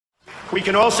We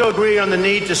can also agree on the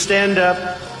need to stand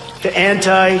up to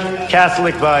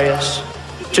anti-Catholic bias,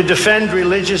 to defend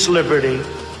religious liberty,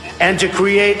 and to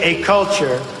create a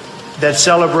culture that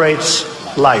celebrates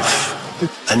life.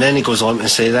 And then he goes on to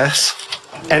say this.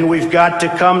 And we've got to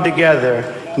come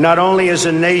together, not only as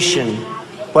a nation,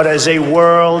 but as a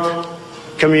world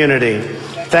community.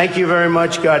 Thank you very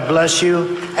much. God bless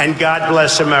you, and God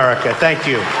bless America. Thank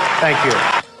you. Thank you.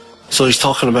 So he's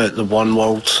talking about the one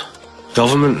world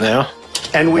government there.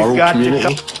 And we've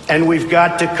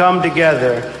got to come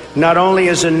together, not only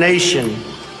as a nation,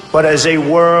 but as a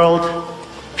world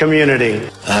community.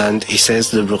 And he says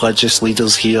the religious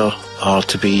leaders here are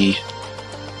to be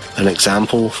an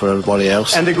example for everybody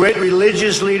else. And the great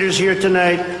religious leaders here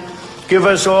tonight give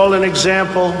us all an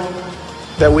example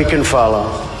that we can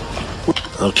follow.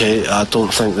 Okay, I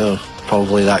don't think they're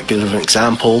probably that good of an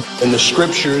example. In the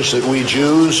scriptures that we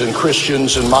Jews and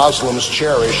Christians and Muslims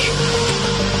cherish,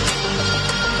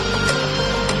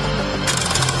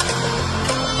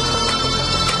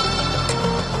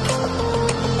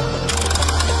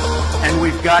 and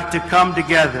we've got to come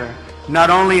together, not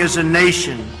only as a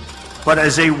nation, but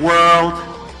as a world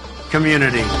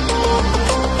community.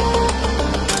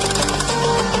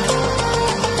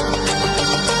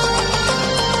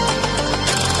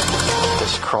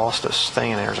 This cross, this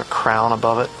thing, and there's a crown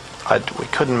above it. We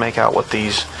couldn't make out what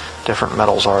these different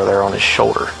medals are there on his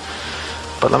shoulder.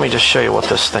 But let me just show you what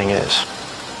this thing is.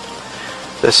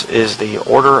 This is the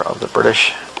Order of the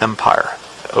British Empire,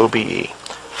 OBE,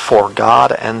 for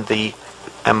God and the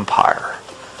Empire.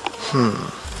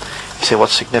 You say,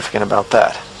 what's significant about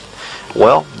that?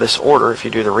 Well, this order, if you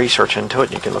do the research into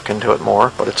it, you can look into it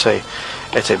more, but it's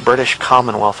a British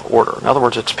Commonwealth order. In other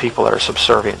words, it's people that are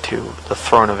subservient to the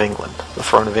throne of England, the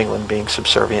throne of England being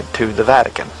subservient to the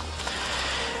Vatican.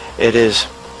 It is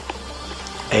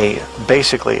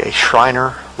basically a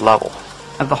Shriner level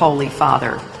of the Holy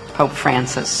Father, Pope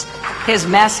Francis. His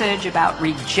message about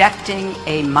rejecting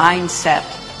a mindset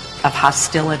of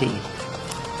hostility,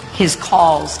 his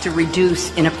calls to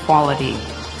reduce inequality,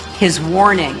 his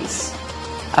warnings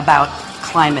about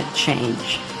climate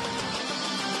change.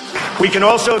 We can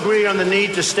also agree on the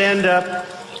need to stand up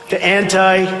to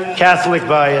anti-Catholic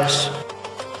bias.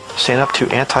 Stand up to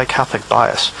anti-Catholic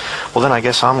bias. Well, then I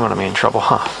guess I'm going to be in trouble,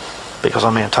 huh? Because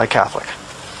I'm anti-Catholic.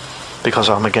 Because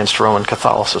I'm against Roman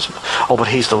Catholicism. Oh, but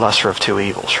he's the lesser of two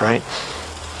evils, right?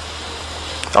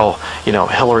 Oh, you know,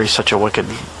 Hillary's such a wicked,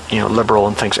 liberal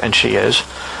and thinks, and she is,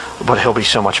 but he'll be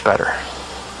so much better.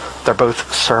 They're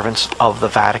both servants of the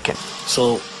Vatican.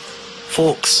 So,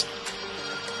 folks,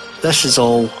 this is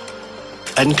all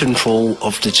in control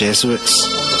of the Jesuits.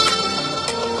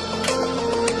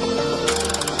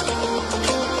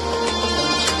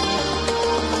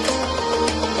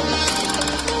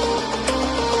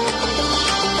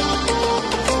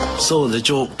 So the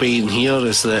joke being here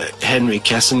is that Henry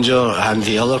Kissinger and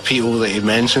the other people that he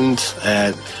mentioned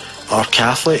are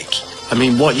Catholic. I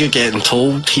mean, what you're getting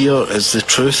told here is the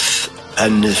truth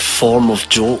in the form of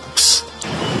jokes.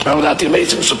 And without the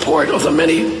amazing support of the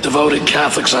many devoted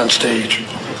Catholics on stage.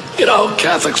 You know,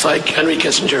 Catholics like Henry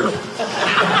Kissinger,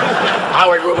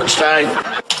 Howard Rubinstein.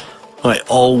 Right,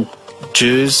 all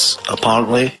Jews,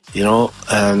 apparently,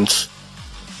 and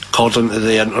according to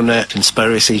the internet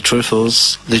conspiracy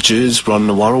truthers, the Jews run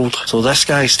the world. So this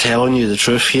guy's telling you the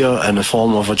truth here in the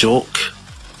form of a joke.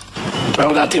 And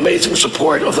without the amazing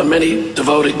support of the many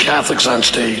devoted Catholics on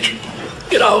stage.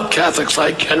 You know, Catholics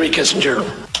like Henry Kissinger.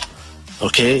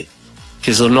 Okay,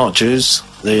 because they're not Jews,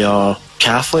 they are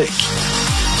Catholic.